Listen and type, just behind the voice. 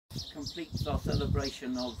completes our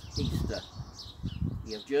celebration of Easter.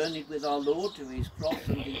 We have journeyed with our Lord to his cross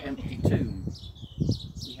and the empty tomb.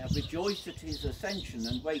 We have rejoiced at his ascension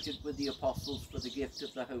and waited with the apostles for the gift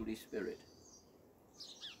of the Holy Spirit.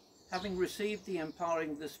 Having received the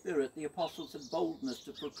empowering of the Spirit, the apostles had boldness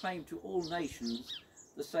to proclaim to all nations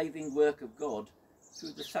the saving work of God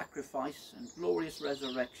through the sacrifice and glorious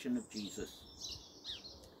resurrection of Jesus.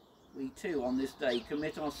 We too on this day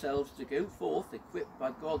commit ourselves to go forth equipped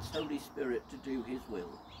by God's Holy Spirit to do his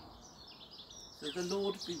will. So the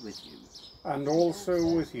Lord be with you. And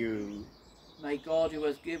also with you. May God, who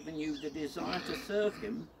has given you the desire to serve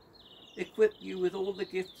him, equip you with all the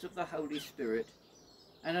gifts of the Holy Spirit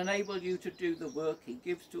and enable you to do the work he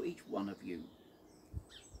gives to each one of you.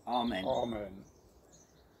 Amen. Amen.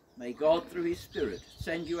 May God, through his Spirit,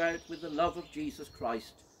 send you out with the love of Jesus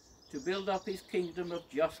Christ to build up his kingdom of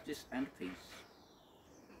justice and peace.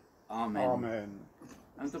 Amen. Amen.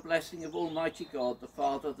 And the blessing of Almighty God, the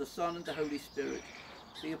Father, the Son, and the Holy Spirit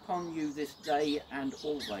be upon you this day and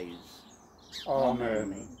always.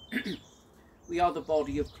 Amen. We are the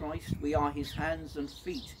body of Christ. We are his hands and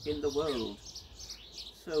feet in the world.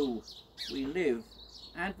 So we live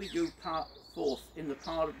and we go forth in the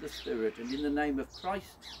power of the Spirit and in the name of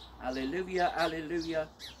Christ. Alleluia, alleluia.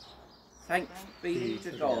 Thanks be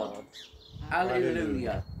to God.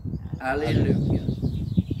 Alleluia, alleluia.